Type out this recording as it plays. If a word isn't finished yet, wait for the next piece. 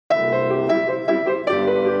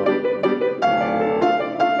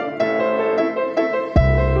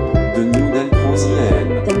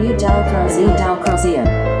Dalcrozian.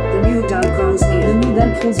 The new Dalcrozian. The new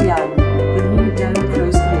Dalcrozian. The new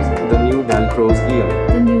Dalcrozian. The new Dalcrozian.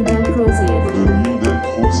 The new Dalcrozian. The new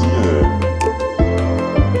Dalcrozian.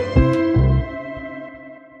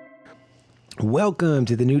 Welcome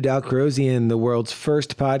to the New Dalcrozian, the world's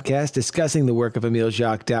first podcast discussing the work of Emile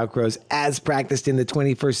Jacques Dalcroze as practiced in the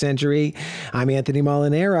 21st century. I'm Anthony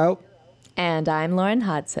Molinaro. And I'm Lauren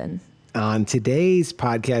Hodson. On today's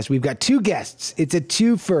podcast, we've got two guests. It's a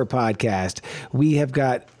twofer podcast. We have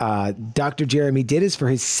got Dr. Jeremy Dittus for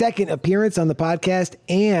his second appearance on the podcast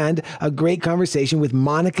and a great conversation with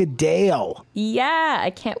Monica Dale. Yeah, I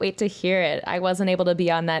can't wait to hear it. I wasn't able to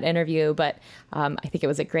be on that interview, but I think it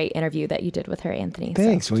was a great interview that you did with her, Anthony.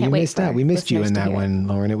 Thanks. So well, you missed out. We missed you in that one,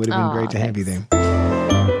 Lauren. It would have been great to have you there.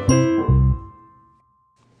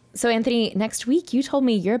 So, Anthony, next week you told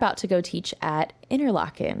me you're about to go teach at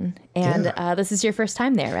Interlochen, and this is your first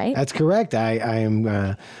time there, right? That's correct. I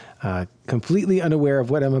am completely unaware of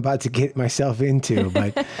what I'm about to get myself into,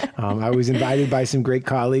 but I was invited by some great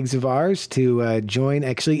colleagues of ours to join.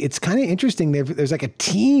 Actually, it's kind of interesting. There's like a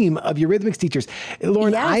team of eurythmics teachers.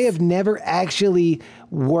 Lauren, Yes. I have never actually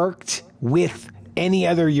worked with any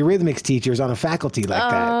other eurythmics teachers on a faculty like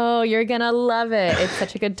that. Oh, you're gonna love it! It's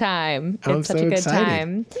such a good time. I'm It's such so a good excited.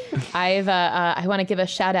 time. I want to give a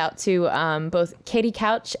shout out to both Katie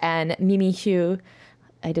Couch and Mimi Hugh.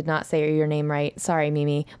 I did not say your name right. Sorry,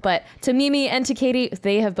 Mimi. But to Mimi and to Katie,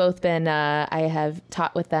 they have both been. I have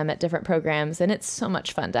taught with them at different programs, and it's so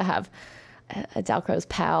much fun to have a Dalcroze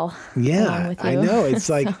pal. Yeah, along with I you. know. It's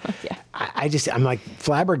like, yeah. I'm like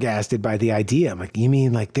flabbergasted by the idea. I'm like, you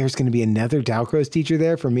mean like there's going to be another Dalcroze teacher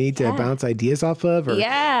there for me to bounce ideas off of, or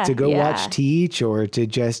to go watch teach, or to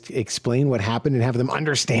just explain what happened and have them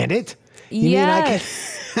understand it? You mean I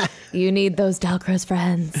can? You need those Dalcroze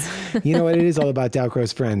friends. You know what? It is all about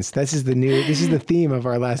Dalcroze friends. This is the theme of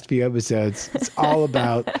our last few episodes. It's all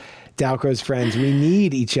about Dalcroze friends. We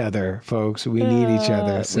need each other, folks. We need each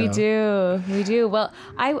other. So. We do. Well,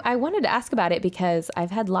 I wanted to ask about it because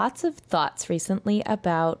I've had lots of thoughts recently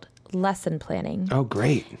about lesson planning. Oh,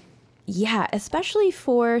 great. Yeah, especially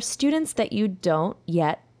for students that you don't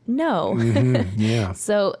yet know. Yeah.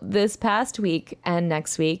 So this past week and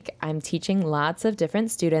next week, I'm teaching lots of different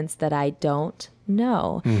students that I don't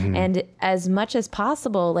know. And as much as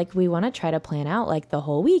possible, like we want to try to plan out like the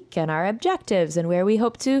whole week and our objectives and where we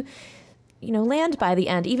hope to, land by the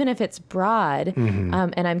end, even if it's broad.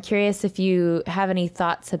 And I'm curious if you have any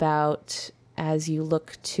thoughts about as you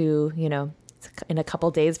look to, in a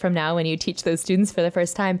couple days from now when you teach those students for the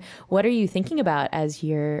first time, what are you thinking about as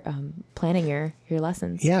you're planning your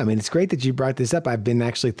lessons? Yeah, I mean, it's great that you brought this up. I've been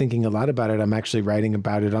actually thinking a lot about it. I'm actually writing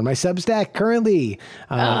about it on my Substack currently.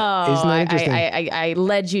 Isn't that interesting? I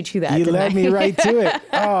led you to that. You didn't led I? me right to it.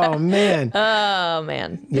 Oh, man. Oh,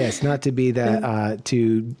 man. Yes, not to be that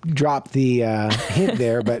to drop the hint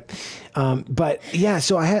there, but yeah.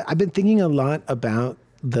 So I've been thinking a lot about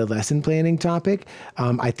the lesson planning topic.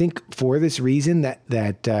 I think for this reason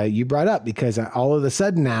that you brought up, because all of a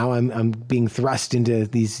sudden now I'm being thrust into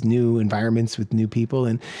these new environments with new people,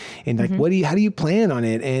 and like how do you plan on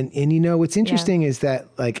it? And what's interesting is that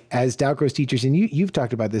like as Dalcroze teachers, and you've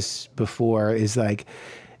talked about this before, is like,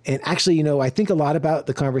 and actually I think a lot about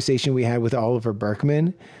the conversation we had with Oliver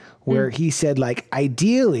Berkman, where he said, like,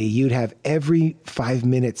 ideally you'd have every 5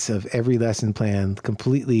 minutes of every lesson plan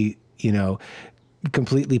completely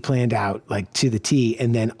planned out, like to the T,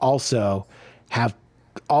 and then also have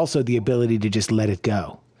the ability to just let it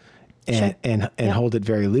go and hold it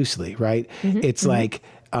very loosely, right? It's like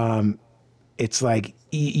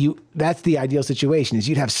you that's the ideal situation, is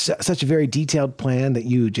you'd have such a very detailed plan that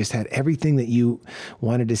you just had everything that you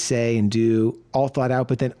wanted to say and do all thought out,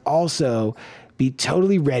 but then also be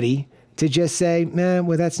totally ready to just say, nah,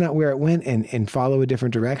 well, that's not where it went, and follow a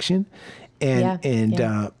different direction.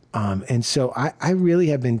 And so I really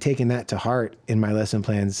have been taking that to heart in my lesson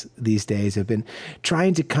plans these days. I've been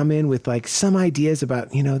trying to come in with like some ideas about,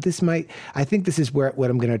 I think this is what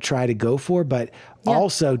I'm going to try to go for, but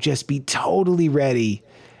also just be totally ready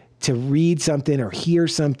to read something or hear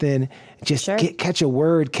something, just catch a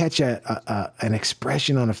word, catch an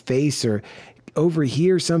expression on a face, or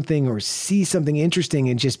overhear something or see something interesting,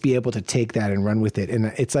 and just be able to take that and run with it.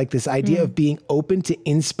 And it's like this idea of being open to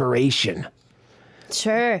inspiration.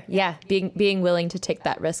 Sure. Yeah. Being willing to take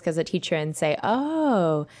that risk as a teacher and say,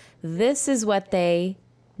 oh, this is what they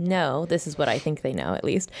know. This is what I think they know, at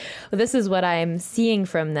least. This is what I'm seeing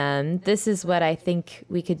from them. This is what I think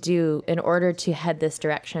we could do in order to head this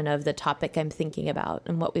direction of the topic I'm thinking about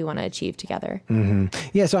and what we want to achieve together.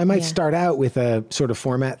 Yeah, so I might start out with a sort of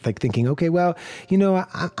format, like thinking, okay, well,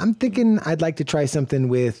 I'm thinking I'd like to try something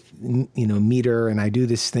with, meter, and I do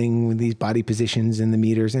this thing with these body positions and the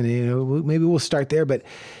meters, and maybe we'll start there, but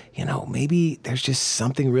maybe there's just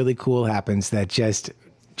something really cool happens that just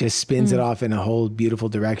spins it off in a whole beautiful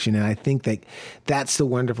direction. And I think that that's the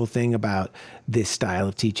wonderful thing about this style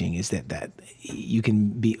of teaching, is that you can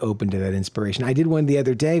be open to that inspiration. I did one the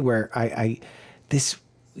other day where this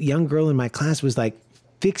young girl in my class was like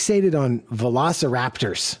fixated on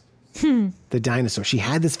velociraptors, the dinosaur. She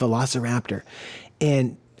had this velociraptor,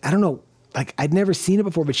 and I don't know, like I'd never seen it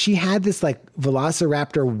before, but she had this like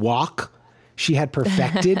velociraptor walk she had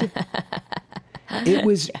perfected. It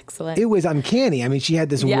was excellent. It was uncanny. I mean, she had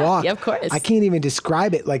this walk. Yeah, of course. I can't even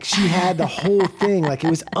describe it. Like she had the whole thing. Like it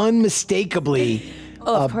was unmistakably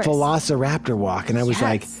a velociraptor walk. And I was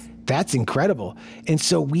like, that's incredible. And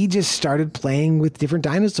so we just started playing with different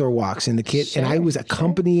dinosaur walks, and the kid and I was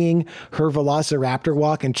accompanying her velociraptor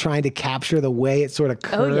walk and trying to capture the way it sort of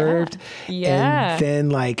curved. Yeah.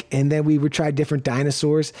 And then we would try different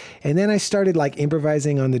dinosaurs. And then I started like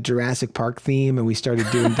improvising on the Jurassic Park theme, and we started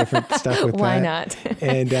doing different stuff with Why that. not?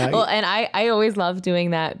 And and I always love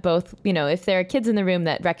doing that, both, if there are kids in the room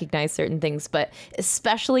that recognize certain things, but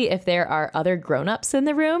especially if there are other grown-ups in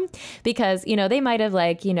the room, because, they might have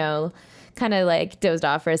kind of like dozed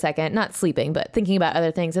off for a second, not sleeping, but thinking about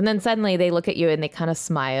other things. And then suddenly they look at you and they kind of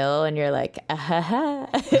smile, and you're like,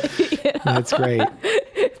 That's great.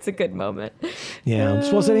 It's a good moment. Yeah.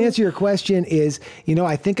 Well, so to answer your question is,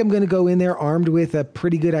 I think I'm going to go in there armed with a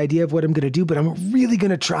pretty good idea of what I'm going to do, but I'm really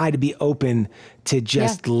going to try to be open to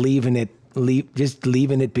just leaving it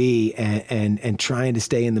be and trying to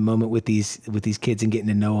stay in the moment with these kids and getting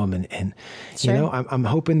to know them. And I'm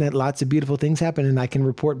hoping that lots of beautiful things happen and I can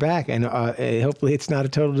report back, and hopefully it's not a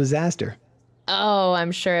total disaster. Oh,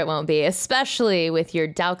 I'm sure it won't be, especially with your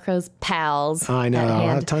Dalcroze pals. I know. I'll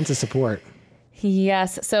have tons of support.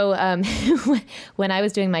 Yes. So when I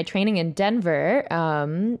was doing my training in Denver,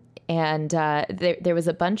 and there was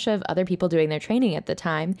a bunch of other people doing their training at the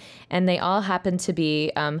time, and they all happened to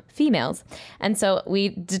be females. And so we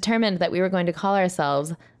determined that we were going to call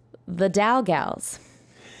ourselves the Dal Gals.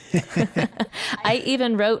 I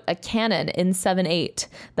even wrote a canon in 7/8.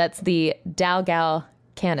 That's the Dal Gal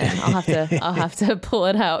canon. I'll have to pull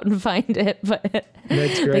it out and find it. But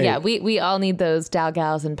that's great. But yeah, we all need those Dal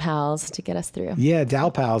Gals and pals to get us through. Yeah,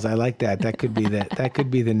 Dal Pals. I like that. That could be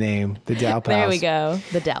the name. The Dal Pals. There we go.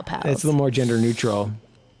 The Dal Pals. It's a little more gender neutral.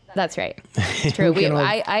 That's right. It's true.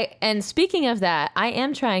 And speaking of that, I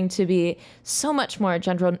am trying to be so much more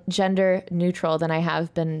gender neutral than I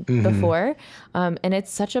have been before. And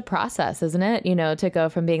it's such a process, isn't it? To go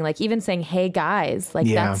from being like, even saying, hey guys, like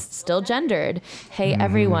that's still gendered. Hey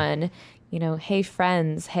everyone, hey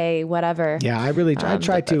friends, hey whatever. Yeah, I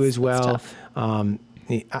try to as well. I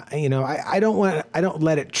don't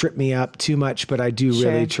let it trip me up too much, but I do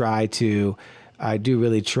really try to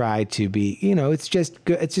be, it's just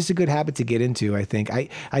good. It's just a good habit to get into. I think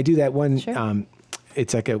I do that one. Sure.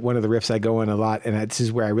 It's like one of the riffs I go on a lot. And this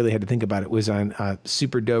is where I really had to think about it, was on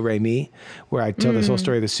Super Do Re Mi, where I tell this whole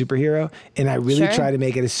story of the superhero. And I really try to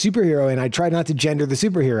make it a superhero, and I try not to gender the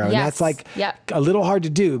superhero. And that's like a little hard to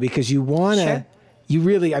do, because you want to, you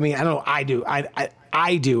really, I don't know, I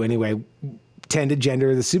do anyway, tend to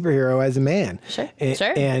gender the superhero as a man.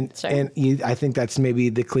 And I think that's maybe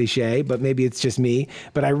the cliche, but maybe it's just me.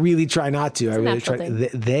 But I really try not to. I really try.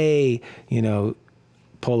 They,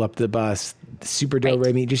 pull up the bus. Super Do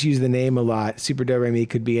Re Mi. Just use the name a lot. Super Do Re Mi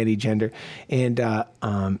could be any gender, and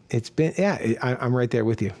it's been I'm right there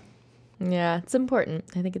with you. Yeah, it's important.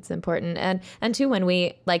 I think it's important, and too, when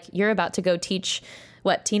we you're about to go teach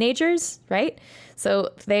teenagers, right?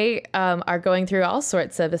 So they are going through all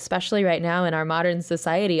sorts of, especially right now in our modern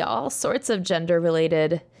society, all sorts of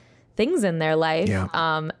gender-related things in their life.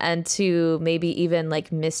 And to maybe even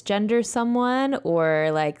misgender someone,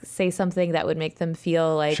 or say something that would make them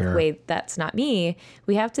feel wait, that's not me.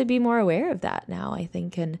 We have to be more aware of that now, I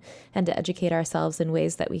think, and to educate ourselves in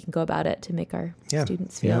ways that we can go about it to make our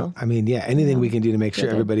students feel. Anything we can do to make sure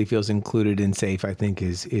everybody feels included and safe, I think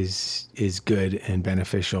is good and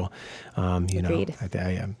beneficial. Agreed.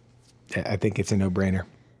 I think it's a no-brainer.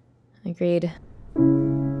 Agreed.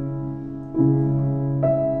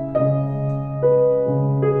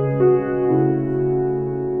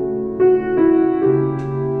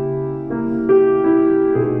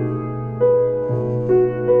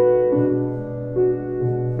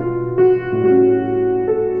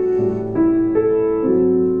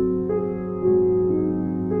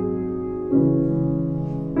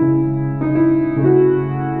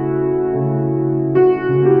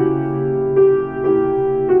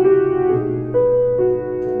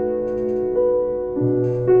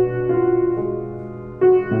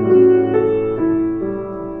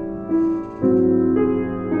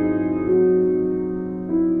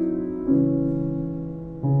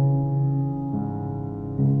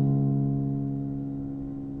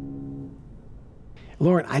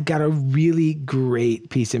 Lauren, I got a really great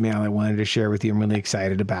piece of mail I wanted to share with you. I'm really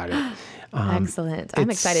excited about it. Excellent. I'm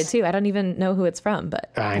excited too. I don't even know who it's from,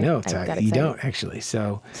 but I know I got you excited. don't actually.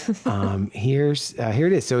 So here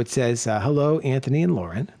it is. So it says, "Hello, Anthony and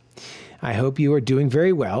Lauren. I hope you are doing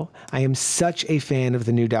very well. I am such a fan of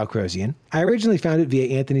the new Dalcrozian. I originally found it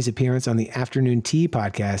via Anthony's appearance on the Afternoon Tea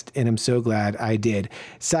podcast, and I'm so glad I did.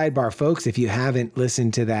 Sidebar, folks, if you haven't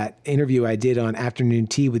listened to that interview I did on Afternoon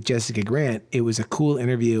Tea with Jessica Grant, it was a cool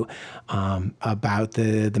interview about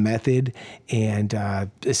the method, and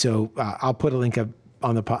so I'll put a link up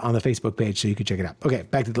on the Facebook page so you can check it out. Okay,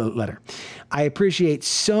 back to the letter. I appreciate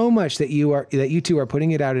so much that you two are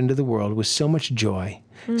putting it out into the world with so much joy.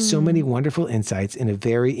 So many wonderful insights and a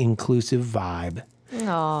very inclusive vibe.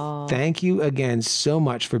 Aww. Thank you again so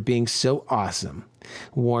much for being so awesome.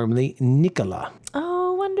 Warmly, Nicola."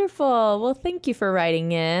 Oh, wonderful. Well, thank you for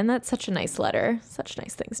writing in. That's such a nice letter. Such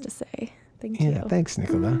nice things to say. Thank you. Yeah, thanks,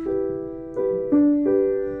 Nicola.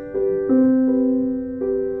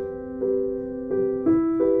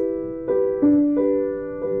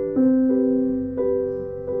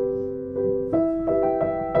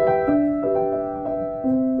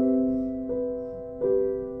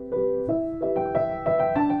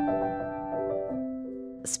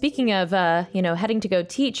 Speaking of, heading to go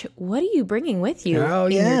teach, what are you bringing with you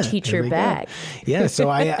in your teacher There we go. bag? Yeah, so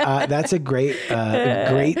I that's a great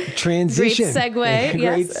transition. Great segue. Great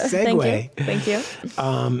Yes. segue. Thank you.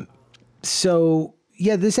 So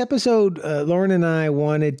yeah, this episode, Lauren and I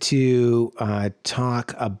wanted to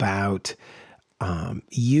talk about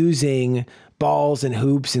using balls and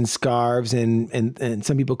hoops and scarves and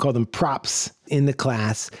some people call them props in the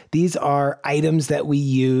class. These are items that we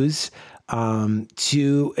use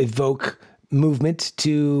to evoke movement,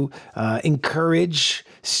 to encourage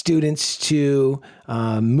students to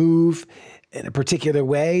move in a particular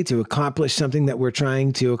way, to accomplish something that we're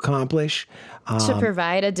trying to accomplish. To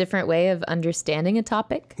provide a different way of understanding a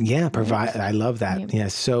topic. Yeah, provide. I love that. Yeah.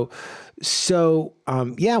 So,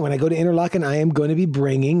 when I go to Interlochen, I am going to be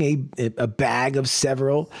bringing a bag of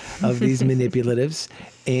several of these manipulatives,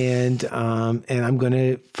 and I'm going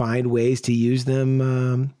to find ways to use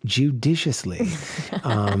them judiciously.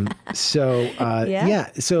 I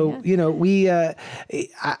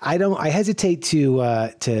hesitate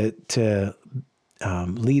to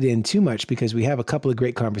lead in too much because we have a couple of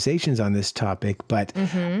great conversations on this topic, but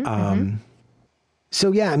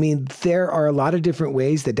So yeah, I mean, there are a lot of different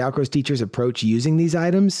ways that Dalcroze teachers approach using these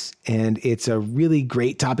items, and it's a really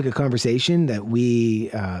great topic of conversation that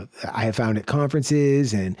I have found at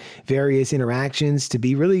conferences and various interactions to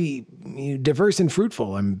be really diverse and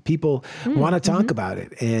fruitful, and people want to talk about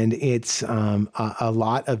it. And it's a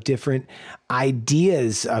lot of different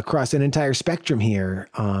ideas across an entire spectrum here.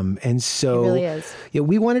 And so it really is.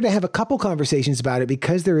 We wanted to have a couple conversations about it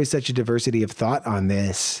because there is such a diversity of thought on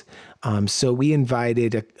this. So we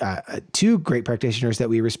invited two great practitioners that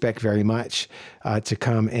we respect very much to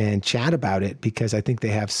come and chat about it because I think they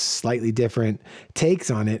have slightly different takes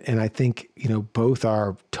on it. And I think, both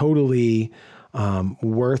are totally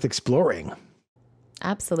worth exploring.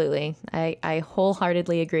 Absolutely. I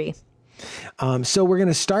wholeheartedly agree. So we're going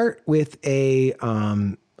to start with a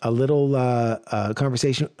little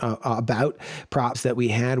conversation about props that we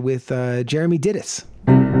had with Jeremy Dittus.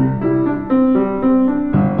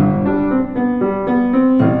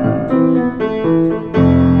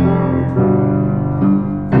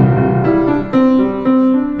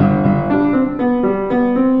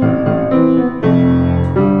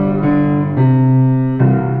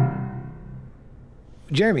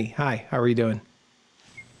 Jeremy, hi. How are you doing?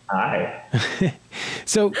 Hi.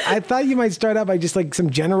 So I thought you might start out by just like some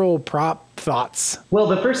general prop thoughts. Well,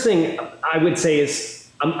 the first thing I would say is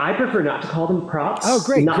I prefer not to call them props. Oh,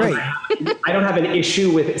 great, great. I don't have an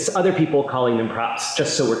issue with other people calling them props,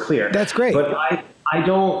 just so we're clear. That's great. But I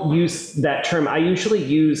don't use that term. I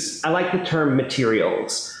like the term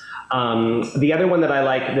materials. The other one that I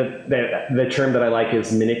like, the term that I like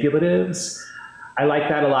is manipulatives. I like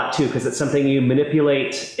that a lot too, because it's something you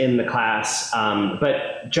manipulate in the class.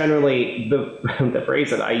 But generally, the phrase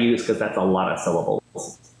that I use, because that's a lot of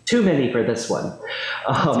syllables, too many for this one,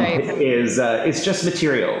 is just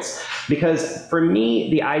materials. Because for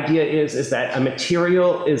me, the idea is that a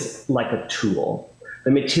material is like a tool.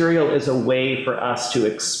 The material is a way for us to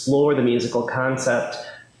explore the musical concept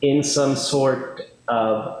in some sort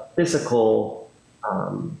of physical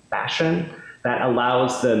fashion that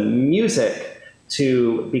allows the music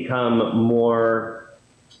to become more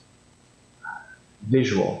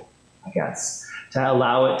visual, I guess, to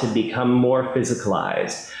allow it to become more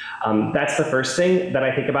physicalized. That's the first thing that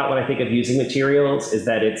I think about when I think of using materials, is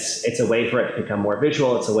that it's a way for it to become more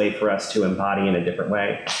visual. It's a way for us to embody in a different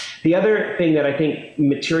way. The other thing that I think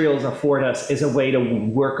materials afford us is a way to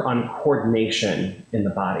work on coordination in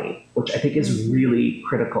the body, which I think is really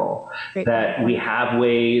critical. Great. That we have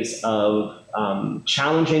ways of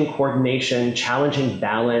challenging coordination, challenging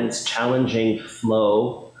balance, challenging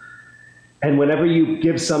flow. And whenever you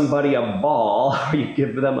give somebody a ball, or you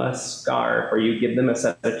give them a scarf, or you give them a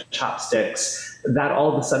set of chopsticks, that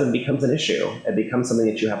all of a sudden becomes an issue. It becomes something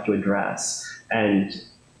that you have to address. And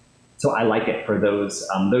so I like it for those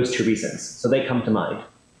two reasons. So they come to mind.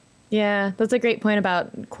 Yeah, that's a great point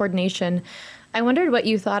about coordination. I wondered what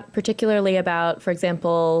you thought particularly about, for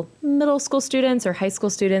example, middle school students or high school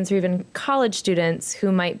students or even college students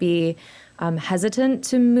who might be hesitant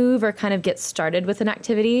to move or kind of get started with an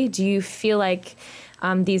activity. Do you feel like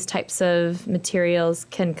these types of materials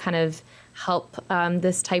can kind of help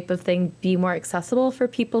this type of thing be more accessible for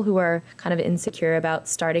people who are kind of insecure about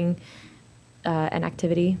starting an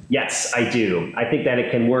activity? Yes, I do. I think that it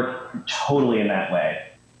can work totally in that way.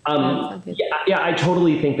 I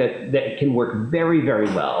totally think that it can work very, very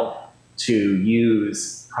well to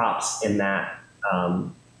use props in that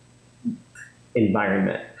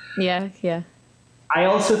environment. Yeah. I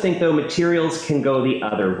also think, though, materials can go the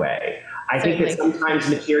other way. I think that sometimes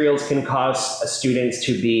materials can cause students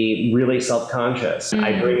to be really self-conscious.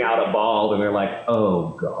 I bring out a ball and they're like, oh,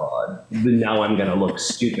 God, now I'm going to look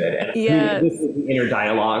stupid. And this is the inner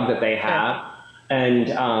dialogue that they have. And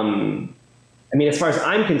as far as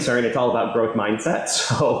I'm concerned, it's all about growth mindset.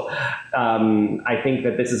 So I think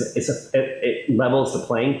that it levels the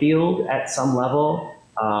playing field at some level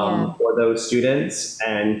for those students,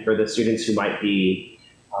 and for the students who might be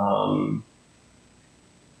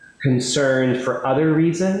concerned for other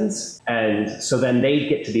reasons. And so then they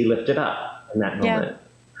get to be lifted up in that moment.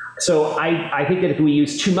 So I think that if we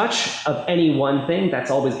use too much of any one thing,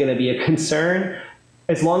 that's always going to be a concern.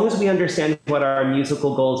 As long as we understand what our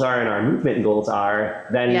musical goals are and our movement goals are,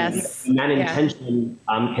 then that intention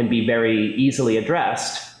can be very easily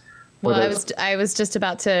addressed. Well, I was just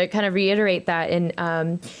about to kind of reiterate that.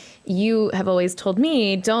 And you have always told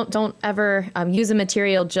me, don't ever use a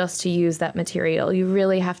material just to use that material. You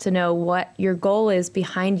really have to know what your goal is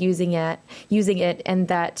behind using it, and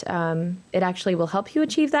that it actually will help you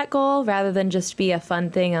achieve that goal, rather than just be a fun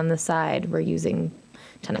thing on the side. We're using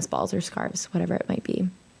tennis balls or scarves, whatever it might be.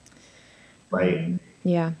 Right.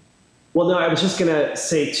 Yeah. Well, no, I was just going to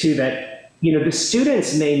say too that, the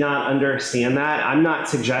students may not understand that. I'm not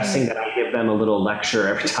suggesting that I give them a little lecture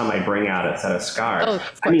every time I bring out a set of scarves. Oh,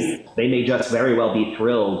 of course. They may just very well be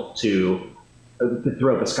thrilled to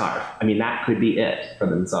throw the scarf. That could be it for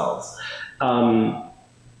themselves.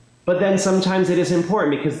 But then sometimes it is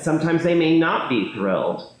important, because sometimes they may not be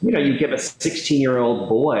thrilled. You give a 16-year-old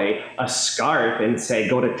boy a scarf and say,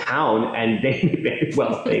 go to town, and they may very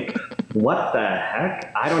well think, what the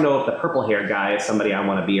heck? I don't know if the purple hair guy is somebody I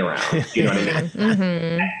want to be around. You know what I mean?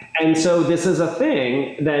 Mm-hmm. And so this is a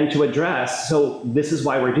thing then to address. So this is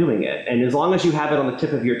why we're doing it. And as long as you have it on the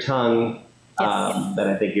tip of your tongue, then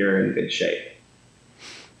I think you're in good shape.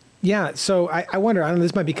 Yeah, so I wonder, I don't know,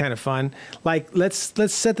 this might be kind of fun. Like, let's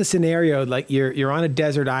set the scenario like you're on a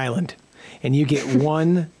desert island and you get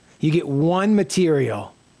one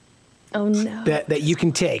material. Oh no. That you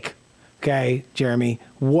can take. Okay, Jeremy.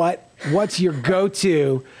 What's your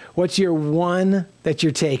go-to? What's your one that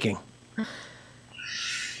you're taking?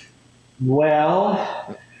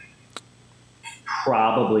 Well,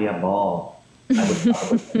 probably a ball. I would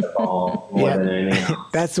probably take the ball more than anything else.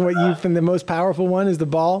 That's what you think the most powerful one is, the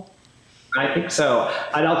ball? I think so.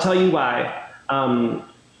 And I'll tell you why.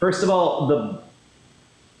 First of all,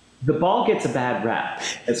 the ball gets a bad rap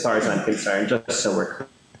as far as I'm concerned, just so we're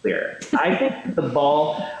clear. I think the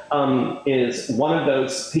ball is one of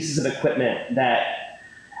those pieces of equipment that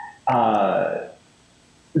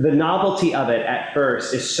the novelty of it at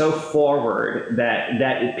first is so forward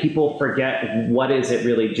that people forget what is it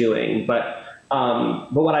really doing. But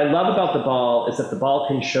what I love about the ball is that the ball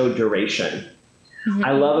can show duration. Mm-hmm.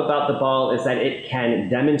 I love about the ball is that it can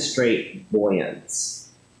demonstrate buoyance.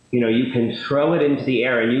 You can throw it into the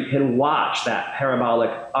air and you can watch that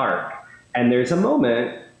parabolic arc. And there's a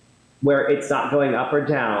moment where it's not going up or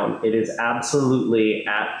down. It is absolutely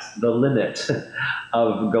at the limit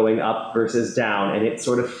of going up versus down. And it's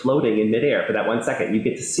sort of floating in midair for that 1 second. You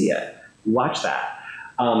get to see it. Watch that.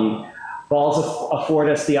 Balls afford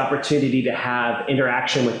us the opportunity to have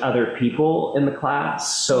interaction with other people in the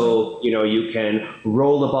class. So, you can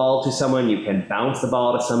roll the ball to someone, you can bounce the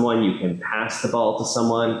ball to someone, you can pass the ball to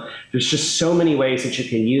someone. There's just so many ways that you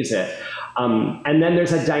can use it. And then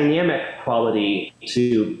there's a dynamic quality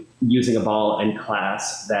to using a ball in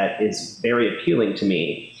class that is very appealing to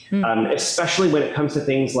me, especially when it comes to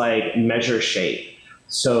things like measure shape.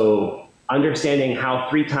 So understanding how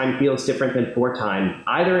 3-time feels different than 4-time,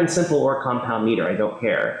 either in simple or compound meter, I don't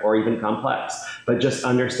care, or even complex, but just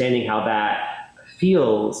understanding how that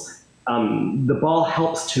feels, the ball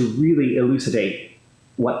helps to really elucidate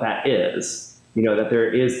what that is. That there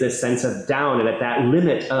is this sense of down, and at that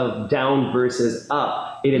limit of down versus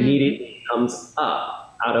up, it immediately comes up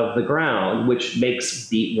out of the ground, which makes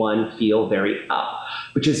beat 1 feel very up,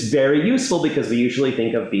 which is very useful because we usually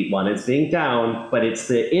think of beat 1 as being down, but it's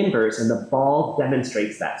the inverse, and the ball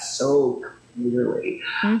demonstrates that so clearly,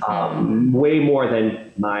 way more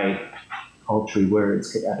than my paltry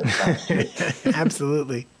words could ever capture.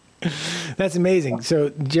 Absolutely. That's amazing. So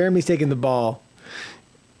Jeremy's taking the ball.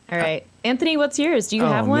 All right. Anthony, what's yours? Do you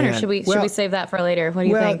have one, or should we save that for later? What do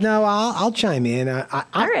you think? No, I'll chime in. All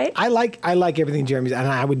right. I like everything Jeremy's, and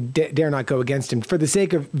I would dare not go against him. For the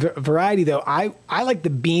sake of variety, though, I like the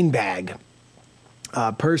beanbag.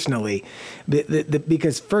 Personally,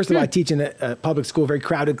 because first of all, I teach in a public school, very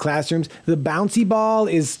crowded classrooms. The bouncy ball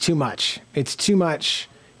is too much. It's too much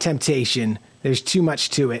temptation. There's too much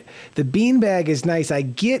to it. The beanbag is nice. I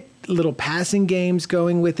get little passing games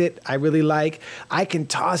going with it. I really like. I can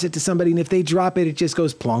toss it to somebody, and if they drop it, it just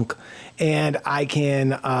goes plunk. And I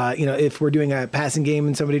can, if we're doing a passing game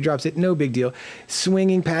and somebody drops it, no big deal.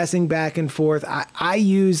 Swinging, passing back and forth. I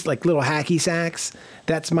use like little hacky sacks.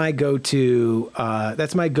 That's my go-to.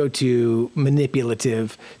 That's my go-to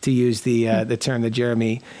manipulative, to use the term that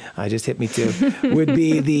Jeremy just hit me to, would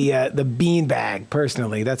be the beanbag.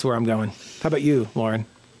 Personally, that's where I'm going. How about you, Lauren?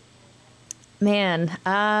 Man,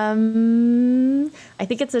 I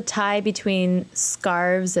think it's a tie between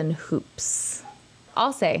scarves and hoops.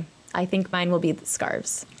 I'll say, I think mine will be the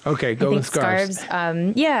scarves. Okay, go with scarves.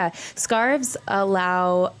 Scarves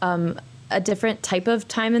allow a different type of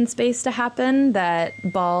time and space to happen that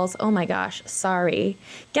balls, oh my gosh, sorry.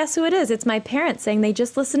 Guess who it is? It's my parents saying they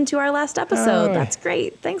just listened to our last episode. Oh. That's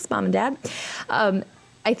great. Thanks, Mom and Dad.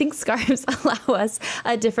 I think scarves allow us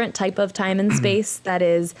a different type of time and space that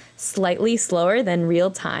is slightly slower than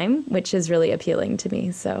real time, which is really appealing to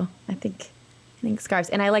me. So I think scarves.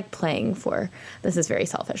 And I like playing for, this is very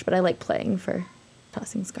selfish, but I like playing for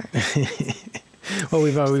tossing scarves. Well,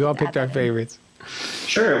 we've all picked our favorites.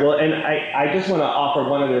 Sure. Well, and I just want to offer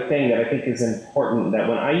one other thing that I think is important, that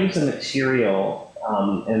when I use a material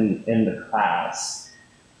in the class,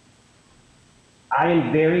 I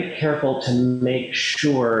am very careful to make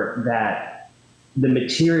sure that the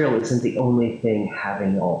material isn't the only thing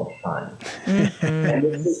having all the fun. And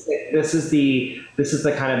this is the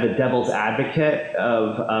kind of the devil's advocate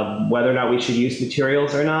of whether or not we should use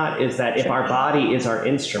materials or not, is that if our body is our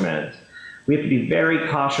instrument, we have to be very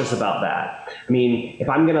cautious about that. I mean, if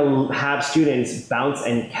I'm going to have students bounce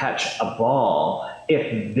and catch a ball,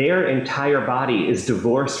 if their entire body is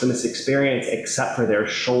divorced from this experience except for their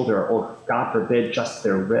shoulder, or God forbid, just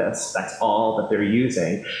their wrist, that's all that they're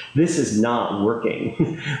using, this is not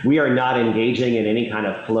working. We are not engaging in any kind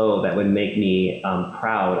of flow that would make me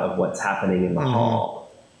proud of what's happening in the hall.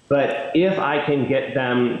 But if I can get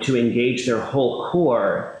them to engage their whole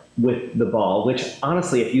core with the ball, which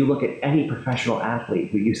honestly, if you look at any professional athlete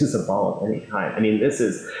who uses a ball of any kind, I mean,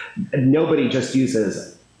 nobody just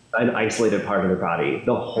uses an isolated part of their body.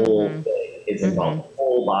 The whole thing is involved. The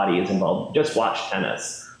whole body is involved. Just watch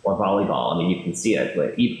tennis or volleyball. I mean, you can see it.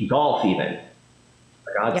 But even golf, even.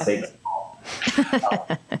 For God's sake.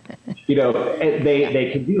 They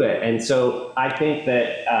can do it. And so I think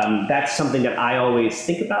that that's something that I always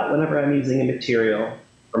think about whenever I'm using a material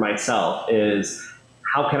for myself, is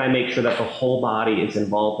how can I make sure that the whole body is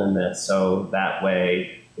involved in this, so that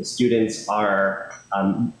way the students are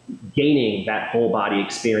gaining that whole body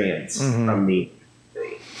experience from the.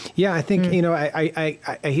 Yeah, I think, I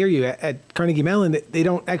hear you. At Carnegie Mellon, they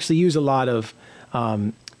don't actually use a lot of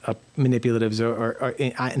manipulatives, or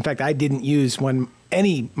in fact, I didn't use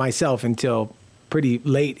any myself until pretty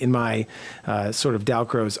late in my sort of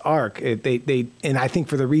Dalcroze arc. And I think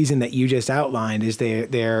for the reason that you just outlined is they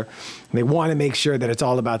want to make sure that it's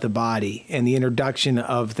all about the body, and the introduction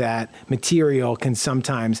of that material can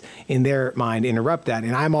sometimes, in their mind, interrupt that.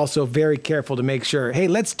 And I'm also very careful to make sure, hey,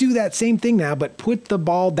 let's do that same thing now, but put the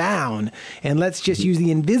ball down and let's just use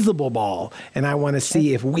the invisible ball. And I want to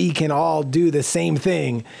see if we can all do the same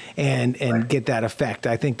thing and get that effect.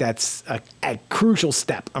 I think that's a crucial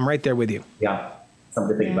step. I'm right there with you. Yeah,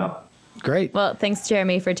 something to think about. Great. Well, thanks,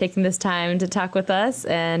 Jeremy, for taking this time to talk with us.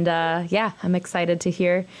 And I'm excited to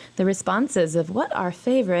hear the responses of what our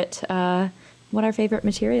favorite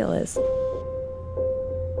material is.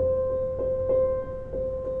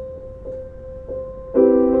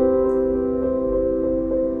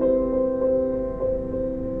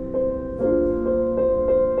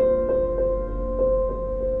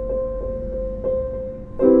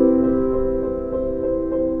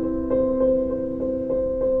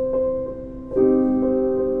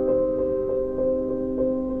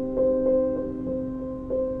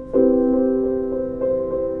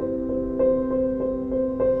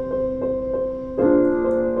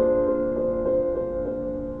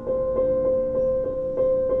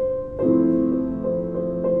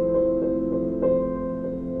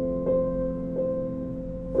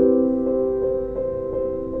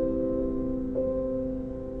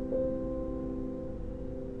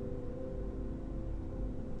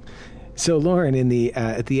 So, Lauren, in the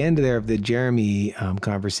at the end there of the Jeremy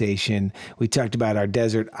conversation, we talked about our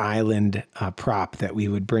desert island prop that we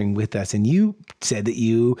would bring with us, and you said that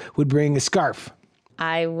you would bring a scarf.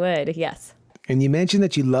 I would, yes. And you mentioned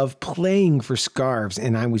that you love playing for scarves,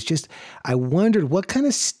 and I wondered, what kind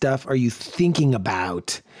of stuff are you thinking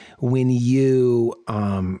about when you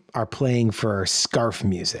are playing for scarf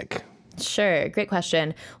music? Sure. Great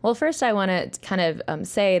question. Well, first, I want to kind of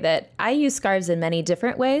say that I use scarves in many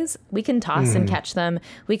different ways. We can toss and catch them.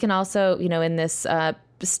 We can also, in this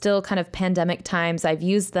still kind of pandemic times, I've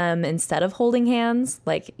used them instead of holding hands.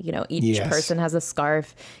 Like, each person has a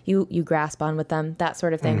scarf you grasp on with them, that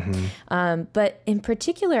sort of thing. But in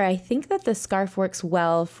particular, I think that the scarf works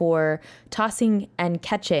well for tossing and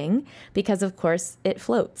catching because, of course, it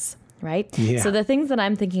floats. Right? Yeah. So the things that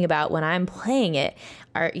I'm thinking about when I'm playing it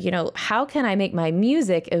are, how can I make my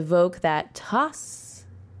music evoke that toss,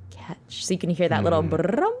 catch? So you can hear that little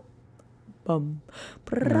brum, bum,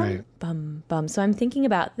 brum, bum, bum. So I'm thinking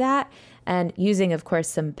about that and using, of course,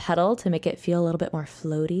 some pedal to make it feel a little bit more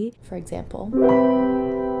floaty, for example.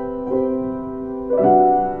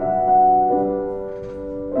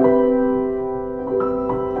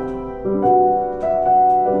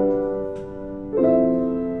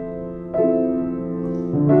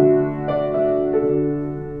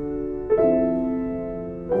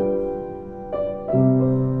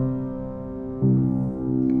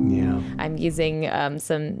 Using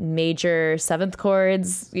some major seventh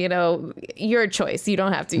chords, your choice. You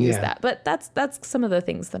don't have to use that, but that's some of the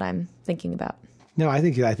things that I'm thinking about. No, I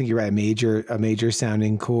think you're right. A major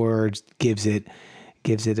sounding chord gives it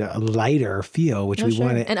a lighter feel, which we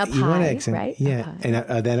want to. And up high, right? Yeah,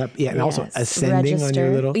 and then up, and also ascending register. On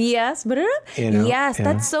your little. Yes,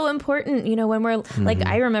 that's so important. When we're like,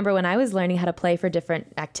 I remember when I was learning how to play for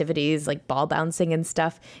different activities like ball bouncing and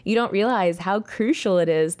stuff. You don't realize how crucial it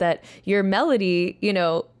is that your melody,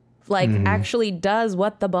 actually does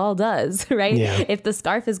what the ball does, right? Yeah. If the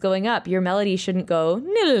scarf is going up, your melody shouldn't go,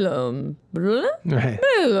 right.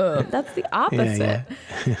 That's the opposite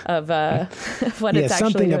of what it's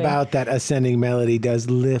actually something doing. About that ascending melody does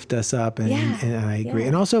lift us up, and I agree.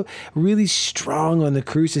 And also really strong on the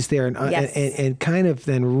crucis there, and kind of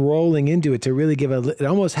then rolling into it to really give it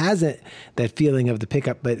almost has that feeling of the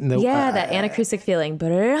pickup, but that anacoustic feeling.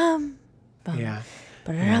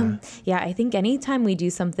 I think anytime we do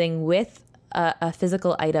something with a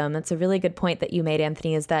physical item, that's a really good point that you made,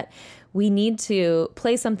 Anthony, is that we need to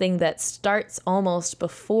play something that starts almost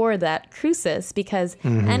before that crucis, because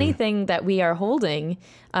anything that we are holding,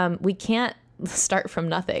 we can't start from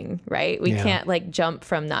nothing, right? We can't jump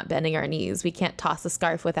from not bending our knees. We can't toss a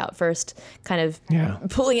scarf without first kind of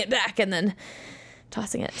pulling it back and then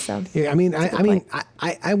tossing it. So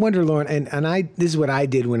I wonder, Lauren, and this is what I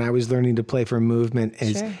did when I was learning to play for movement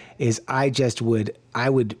is I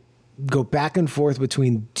would go back and forth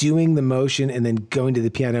between doing the motion and then going to the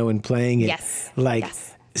piano and playing it.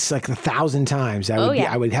 It's like 1,000 times.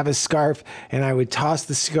 I would have a scarf and I would toss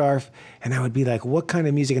the scarf and I would be like, what kind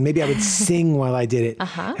of music? And maybe I would sing while I did it.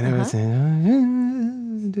 And I would say,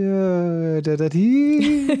 and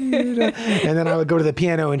then I would go to the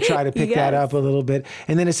piano and try to pick that up a little bit.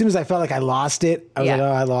 And then as soon as I felt like I lost it, I was like,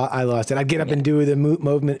 oh, I lost it. I'd get up and do the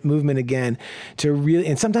movement again to really,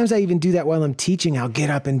 and sometimes I even do that while I'm teaching. I'll get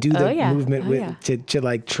up and do the movement to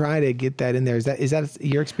like try to get that in there. Is that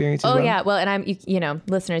your experience as well? Yeah. Well, and I'm,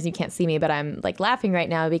 listeners, you can't see me, but I'm like laughing right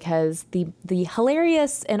now because the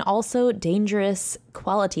hilarious and also dangerous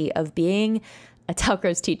quality of being a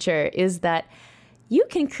Dalcroze teacher is that you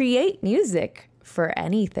can create music for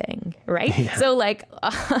anything, right? Yeah. So like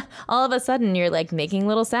all of a sudden you're like making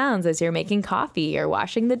little sounds as you're making coffee or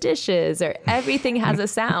washing the dishes, or everything has a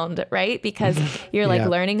sound, right? Because you're like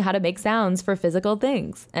learning how to make sounds for physical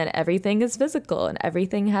things, and everything is physical and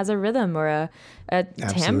everything has a rhythm or a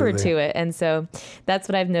timbre to it. And so that's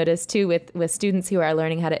what I've noticed too with students who are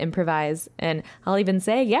learning how to improvise. And I'll even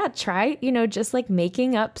say, try, just like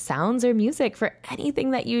making up sounds or music for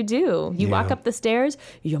anything that you do. You walk up the stairs,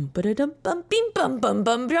 yum ba dum bum bim bum bum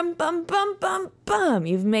bum bum bum bum bum bum.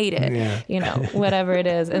 You've made it. Whatever it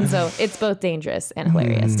is. And so it's both dangerous and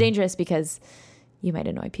hilarious. Dangerous because you might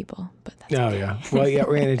annoy people, but that's okay.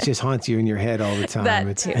 Well, and it just haunts you in your head all the time.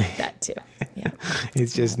 That too. Yeah.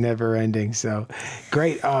 It's just never ending. So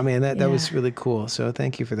great. Oh man, that was really cool. So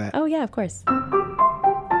thank you for that. Oh yeah, of course.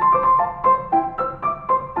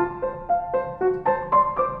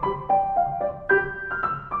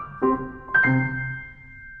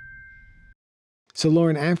 So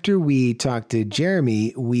Lauren, after we talked to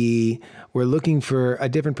Jeremy, we were looking for a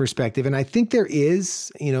different perspective. And I think there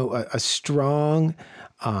is, a strong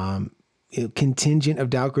contingent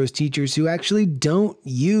of Dalcroze teachers who actually don't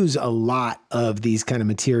use a lot of these kind of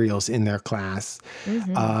materials in their class,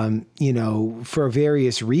 for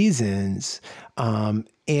various reasons.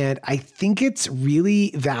 And I think it's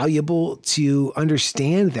really valuable to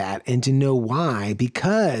understand that and to know why,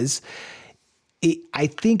 because I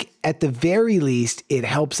think at the very least, it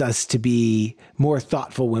helps us to be more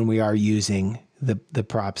thoughtful when we are using the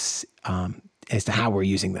props as to how we're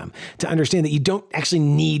using them, to understand that you don't actually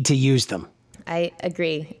need to use them. I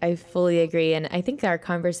agree. I fully agree. And I think our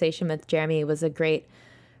conversation with Jeremy was a great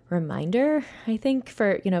reminder, I think,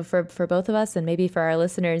 for both of us and maybe for our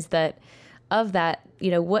listeners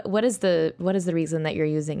what is the reason that you're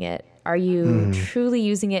using it? Are you truly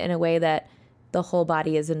using it in a way that the whole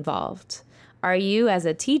body is involved? Are you, as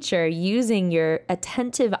a teacher, using your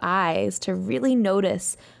attentive eyes to really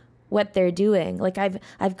notice what they're doing? Like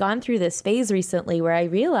I've gone through this phase recently where I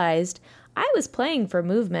realized I was playing for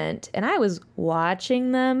movement and I was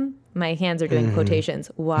watching them. My hands are doing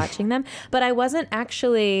quotations, watching them, but I wasn't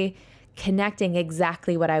actually connecting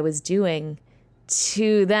exactly what I was doing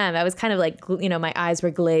to them. I was kind of like, my eyes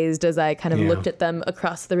were glazed as I kind of looked at them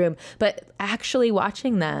across the room, but actually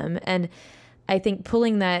watching them. And I think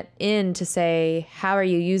pulling that in to say, how are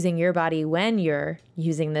you using your body when you're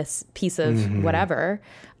using this piece of whatever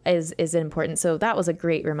is important. So that was a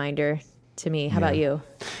great reminder to me. How about you?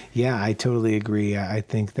 Yeah, I totally agree. I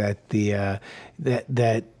think that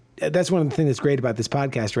that's one of the things that's great about this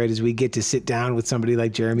podcast, right? Is we get to sit down with somebody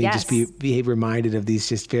like Jeremy, and just be reminded of these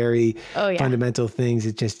just very fundamental things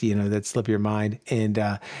that just, that slip your mind.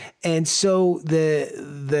 And so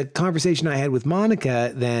the conversation I had with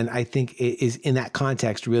Monica then, I think is in that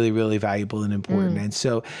context really, really valuable and important. And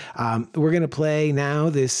so we're going to play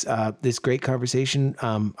now this great conversation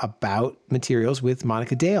about materials with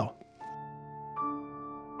Monica Dale.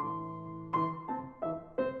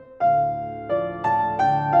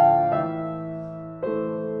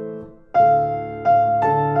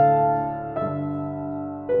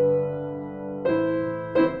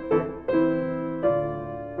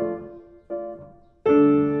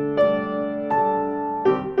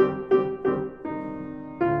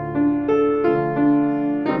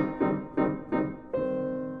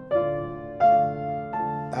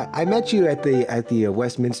 I met you at the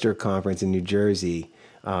Westminster conference in New Jersey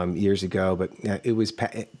years ago, but it was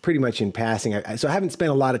pretty much in passing. So I haven't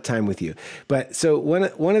spent a lot of time with you. But so one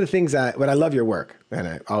of the things but I love your work, and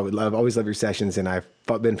I always love your sessions, and I've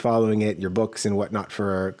been following it, your books and whatnot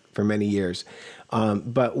for many years.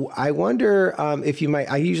 But I wonder if you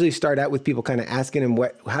might. I usually start out with people kind of asking them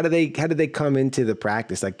how did they come into the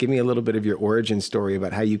practice? Like, give me a little bit of your origin story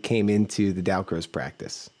about how you came into the Dalcroze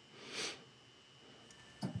practice.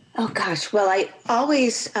 Oh gosh, well, I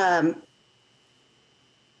always had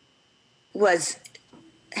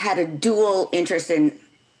a dual interest in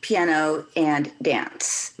piano and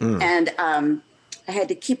dance, and I had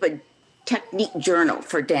to keep a technique journal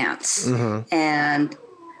for dance, and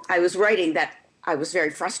I was writing that I was very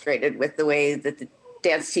frustrated with the way that the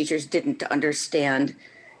dance teachers didn't understand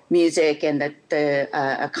music, and that the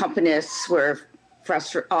accompanists were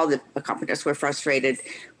all the accompanists were frustrated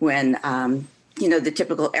when, the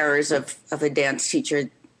typical errors of a dance teacher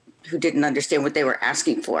who didn't understand what they were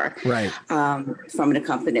asking for, Right. From an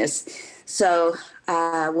accompanist. So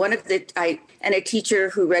a teacher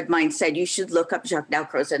who read mine said, you should look up Jacques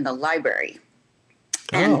Dalcroze in the library.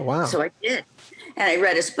 And wow. so I did. And I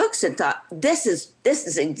read his books and thought, this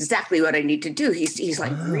is exactly what I need to do. He's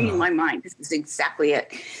like reading my mind. This is exactly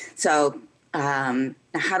it. So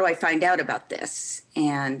how do I find out about this?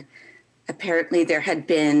 And apparently there had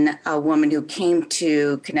been a woman who came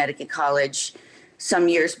to Connecticut College some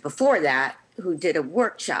years before that who did a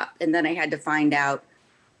workshop. And then I had to find out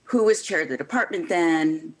who was chair of the department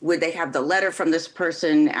then. Would they have the letter from this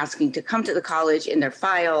person asking to come to the college in their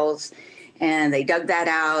files? And they dug that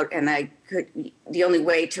out, and the only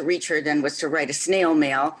way to reach her then was to write a snail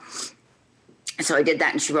mail. So I did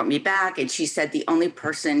that, and she wrote me back, and she said the only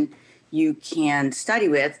person you can study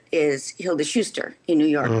with is Hilda Schuster in New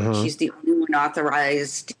York. She's the only one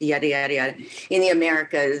authorized, yada, yada, yada. In the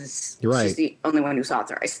Americas, Right. She's the only one who's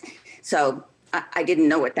authorized. So I didn't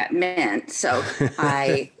know what that meant. So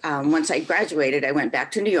once I graduated, I went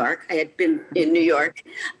back to New York. I had been in New York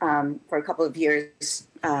for a couple of years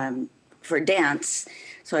for dance.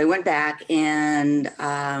 So I went back and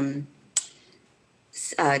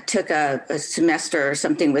took a semester or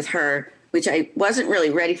something with her, which I wasn't really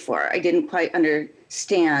ready for. I didn't quite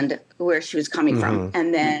understand where she was coming from.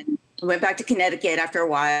 And then I went back to Connecticut after a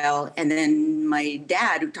while. And then my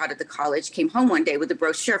dad, who taught at the college, came home one day with a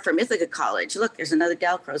brochure from Ithaca College. Look, there's another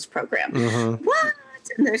Dalcroze program. What?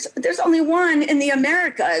 And there's only one in the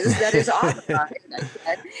Americas that is authorized.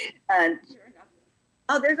 And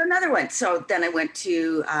oh, there's another one. So then I went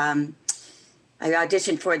to, I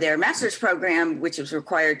auditioned for their master's program, which was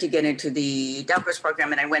required to get into the Dalcroze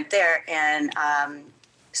program. And I went there and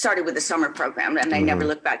started with the summer program. And I never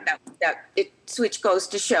looked back. Which goes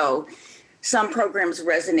to show some programs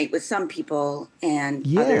resonate with some people and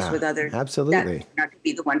others with others. Absolutely. That not to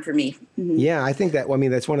be the one for me. Yeah, I think that,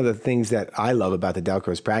 that's one of the things that I love about the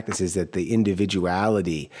Dalcroze practice is that the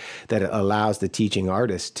individuality that allows the teaching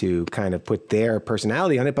artist to kind of put their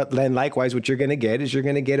personality on it. But then likewise, what you're going to get is you're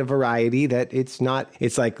going to get a variety that it's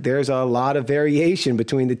like there's a lot of variation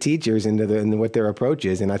between the teachers and what their approach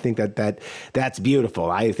is. And I think that's beautiful.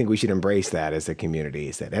 I think we should embrace that as a community,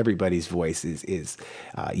 is that everybody's voice is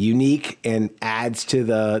unique and adds to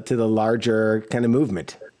the larger kind of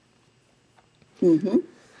movement.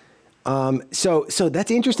 So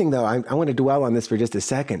that's interesting, though. I want to dwell on this for just a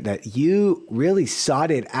second, that you really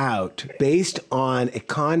sought it out based on a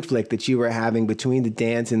conflict that you were having between the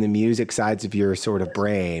dance and the music sides of your sort of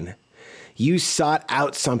brain. You sought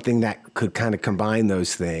out something that could kind of combine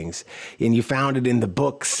those things, and you found it in the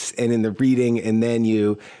books and in the reading, and then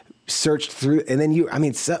you searched through, and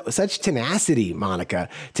then such tenacity, Monica,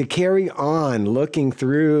 to carry on looking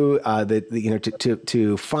through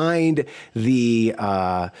to find the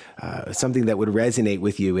something that would resonate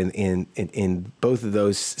with you in both of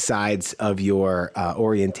those sides of your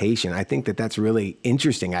orientation. I think that's really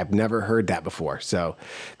interesting. I've never heard that before. So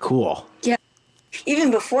cool. Yeah.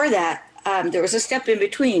 Even before that, there was a step in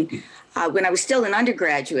between. When I was still an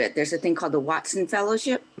undergraduate, there's a thing called the Watson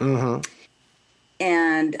Fellowship.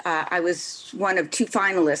 And I was one of two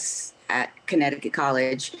finalists at Connecticut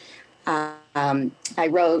College. I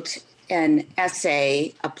wrote an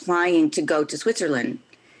essay applying to go to Switzerland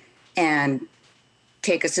and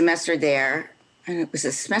take a semester there. And it was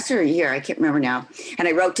a semester or a year, I can't remember now. And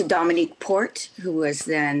I wrote to Dominique Port, who was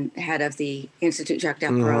then head of the Institut Jacques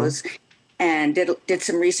Dalcroze, and did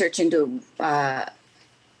some research into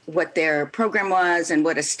what their program was and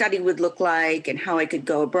what a study would look like and how I could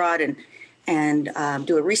go abroad and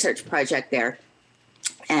do a research project there,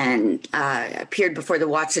 and appeared before the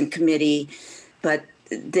Watson Committee, but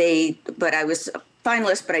I was a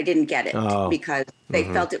finalist, but I didn't get it because they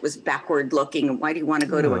felt it was backward looking. And why do you want to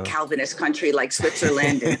go to a Calvinist country like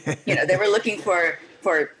Switzerland? And, they were looking for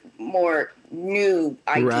more new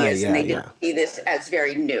ideas, and they didn't see this as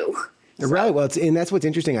very new. So. Right. Well, and that's what's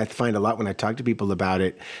interesting. I find a lot when I talk to people about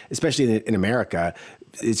it, especially in America,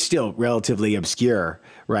 it's still relatively obscure,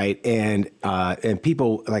 right? And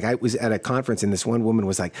people, like, I was at a conference and this one woman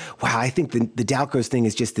was like, wow, I think the Dalcroze thing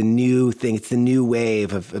is just the new thing. It's the new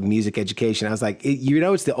wave of music education. I was like,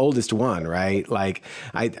 it's the oldest one, right? Like,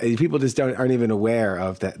 people just aren't even aware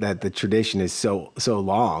of that the tradition is so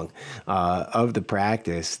long of the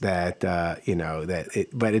practice that,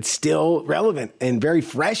 but it's still relevant and very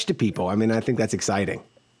fresh to people. I mean, I think that's exciting.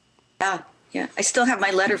 Yeah. I still have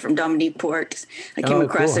my letter from Dominique Port. I came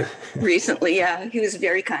across it recently. Yeah, he was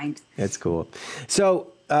very kind. That's cool.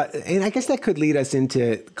 So and I guess that could lead us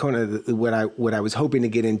into kind of what I was hoping to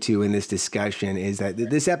get into in this discussion is that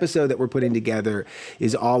this episode that we're putting together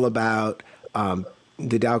is all about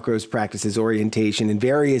the Dalcroze practices orientation and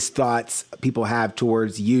various thoughts people have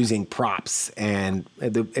towards using props. And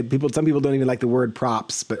some people don't even like the word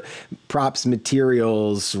props, but props,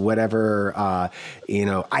 materials, whatever,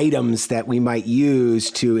 items that we might use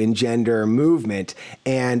to engender movement.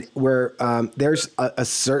 And where there's a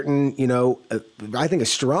certain, I think a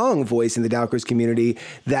strong voice in the Dalcroze community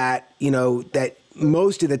that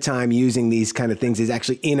most of the time using these kind of things is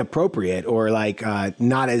actually inappropriate or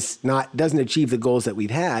doesn't achieve the goals that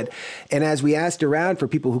we've had. And as we asked around for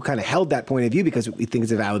people who kind of held that point of view, because we think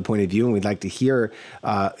it's a valid point of view and we'd like to hear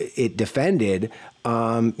it defended,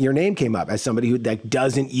 your name came up as somebody who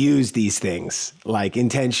doesn't use these things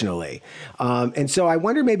intentionally. And so I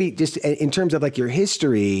wonder maybe just in terms of your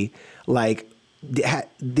history,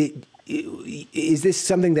 is this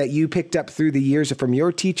something that you picked up through the years from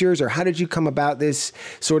your teachers, or how did you come about this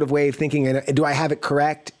sort of way of thinking? And do I have it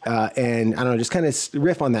correct? And I don't know, just kind of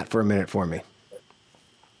riff on that for a minute for me.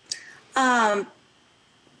 Well,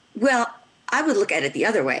 I would look at it the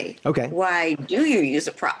other way. Okay. Why do you use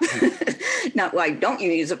a prop? Not why don't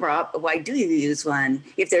you use a prop, but why do you use one?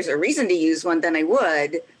 If there's a reason to use one, then I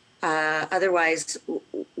would. Otherwise,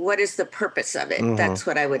 what is the purpose of it? Mm-hmm. That's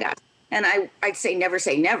what I would ask. And I'd say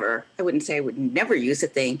never. I wouldn't say I would never use a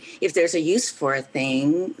thing. If there's a use for a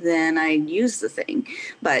thing, then I'd use the thing.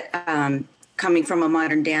 But coming from a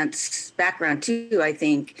modern dance background too, I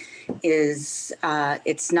think is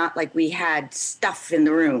it's not like we had stuff in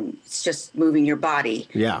the room. It's just moving your body.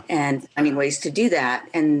 Yeah. And finding ways to do that.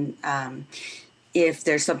 And if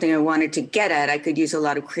there's something I wanted to get at, I could use a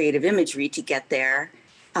lot of creative imagery to get there.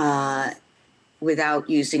 Without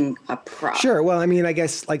using a prop. Sure. Well, I mean, I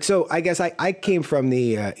guess I came from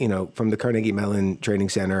the, from the Carnegie Mellon Training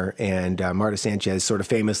Center, and Marta Sanchez sort of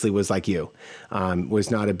famously was like you, was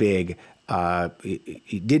not a big,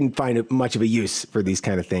 he didn't find much of a use for these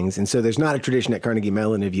kind of things. And so there's not a tradition at Carnegie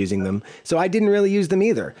Mellon of using them. So I didn't really use them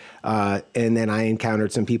either. And then I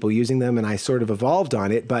encountered some people using them and I sort of evolved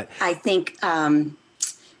on it. But I think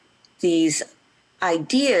these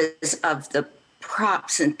ideas of the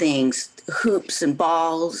props and things, hoops and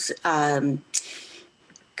balls,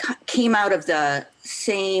 came out of the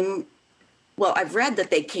same, well, I've read that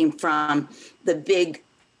they came from the big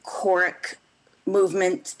choric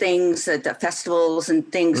movement things at the festivals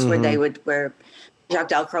and things mm-hmm. where Jacques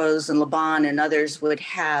Dalcroze and Laban and others would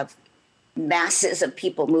have masses of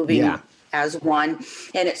people moving as one,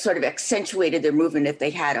 and it sort of accentuated their movement if they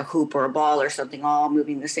had a hoop or a ball or something all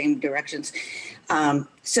moving the same directions.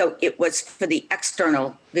 So it was for the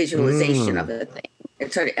external visualization of the thing.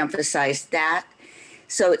 It sort of emphasized that.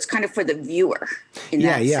 So it's kind of for the viewer.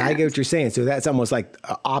 Yeah, I get what you're saying. So that's almost like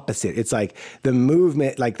opposite. It's like the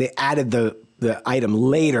movement, like they added the item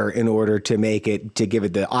later in order to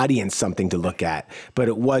give the audience something to look at, but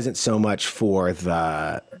it wasn't so much for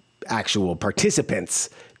the actual participants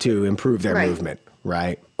to improve their movement,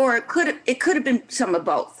 right? Or it could have been some of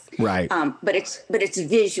both. Right. But it's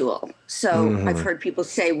visual. So mm-hmm. I've heard people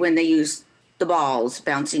say when they use the balls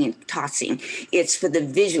bouncing and tossing, it's for the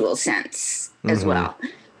visual sense as mm-hmm. well.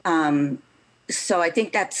 So I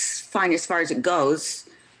think that's fine as far as it goes.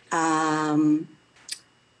 But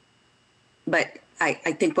I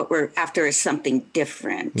think what we're after is something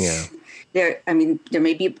different. Yeah. There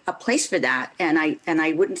may be a place for that. And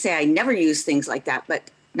I wouldn't say I never use things like that, but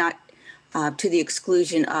not to the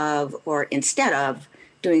exclusion of or instead of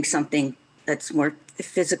doing something that's more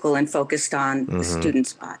physical and focused on mm-hmm. the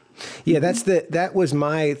student's body. Yeah, that was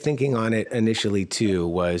my thinking on it initially too,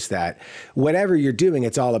 was that whatever you're doing,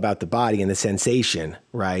 it's all about the body and the sensation,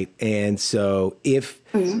 right? And so if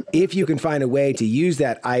you can find a way to use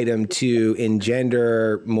that item to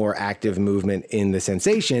engender more active movement in the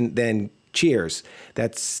sensation, then cheers.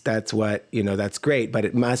 That's what, that's great, but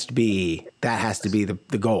that has to be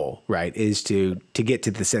the goal, right? Is to get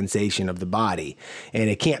to the sensation of the body. And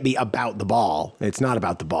it can't be about the ball. It's not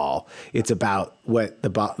about the ball. It's about what the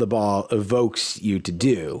ball evokes you to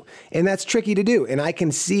do. And that's tricky to do. And I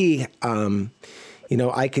can see,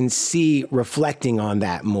 reflecting on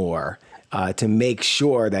that more, to make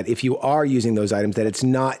sure that if you are using those items, that it's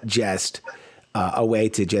not just a way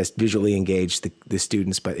to just visually engage the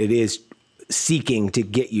students, but it is seeking to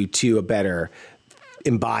get you to a better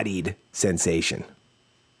embodied sensation.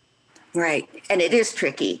 Right. And it is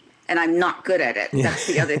tricky. And I'm not good at it. That's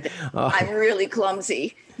the other thing. I'm really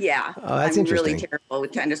clumsy. Yeah. Oh, that's I'm interesting. Really terrible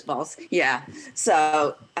with tennis balls. Yeah.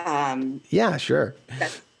 So. Yeah, sure.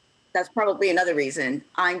 that's probably another reason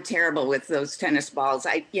I'm terrible with those tennis balls.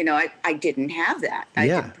 I didn't have that. I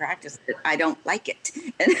Yeah. didn't practice it. I don't like it.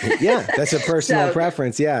 Yeah, that's a personal So,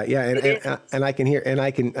 preference. Yeah, yeah, It and I can hear and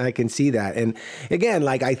I can see that. And again,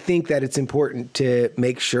 like I think that it's important to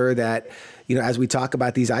make sure that as we talk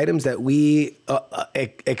about these items, that we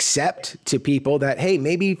accept to people that hey,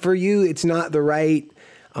 maybe for you it's not the right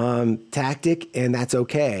tactic, and that's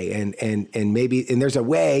okay. And maybe there's a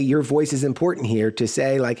way your voice is important here to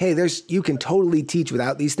say like, hey, you can totally teach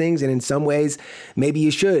without these things, and in some ways, maybe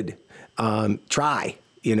you should try.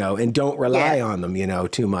 And don't rely on them,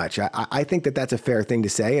 too much. I think that that's a fair thing to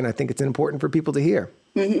say, and I think it's important for people to hear.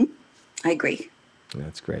 Mm-hmm. I agree.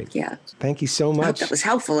 That's great. Yeah. Thank you so I hope much. that was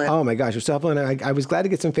helpful. Oh my gosh, you're so helpful. And I was glad to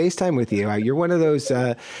get some FaceTime with you. You're one of those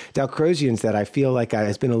Dalcrozians that I feel like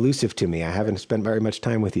has been elusive to me. I haven't spent very much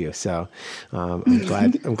time with you, so I'm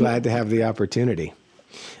glad to have the opportunity.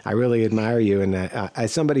 I really admire you, and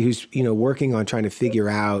as somebody who's working on trying to figure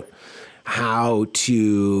out how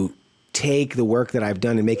to take the work that I've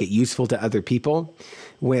done and make it useful to other people.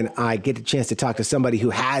 When I get a chance to talk to somebody who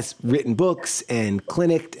has written books and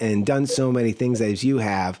clinicked and done so many things as you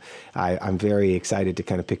have, I'm very excited to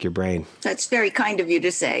kind of pick your brain. That's very kind of you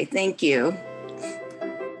to say. Thank you.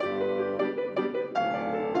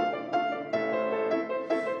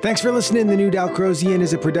 Thanks for listening. The New Dalcrozian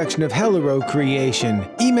is a production of Hellero Creation.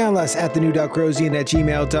 Email us at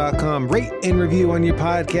thenewdalcrozian@gmail.com. Rate and review on your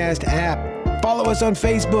podcast app. Follow us on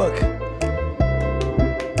Facebook.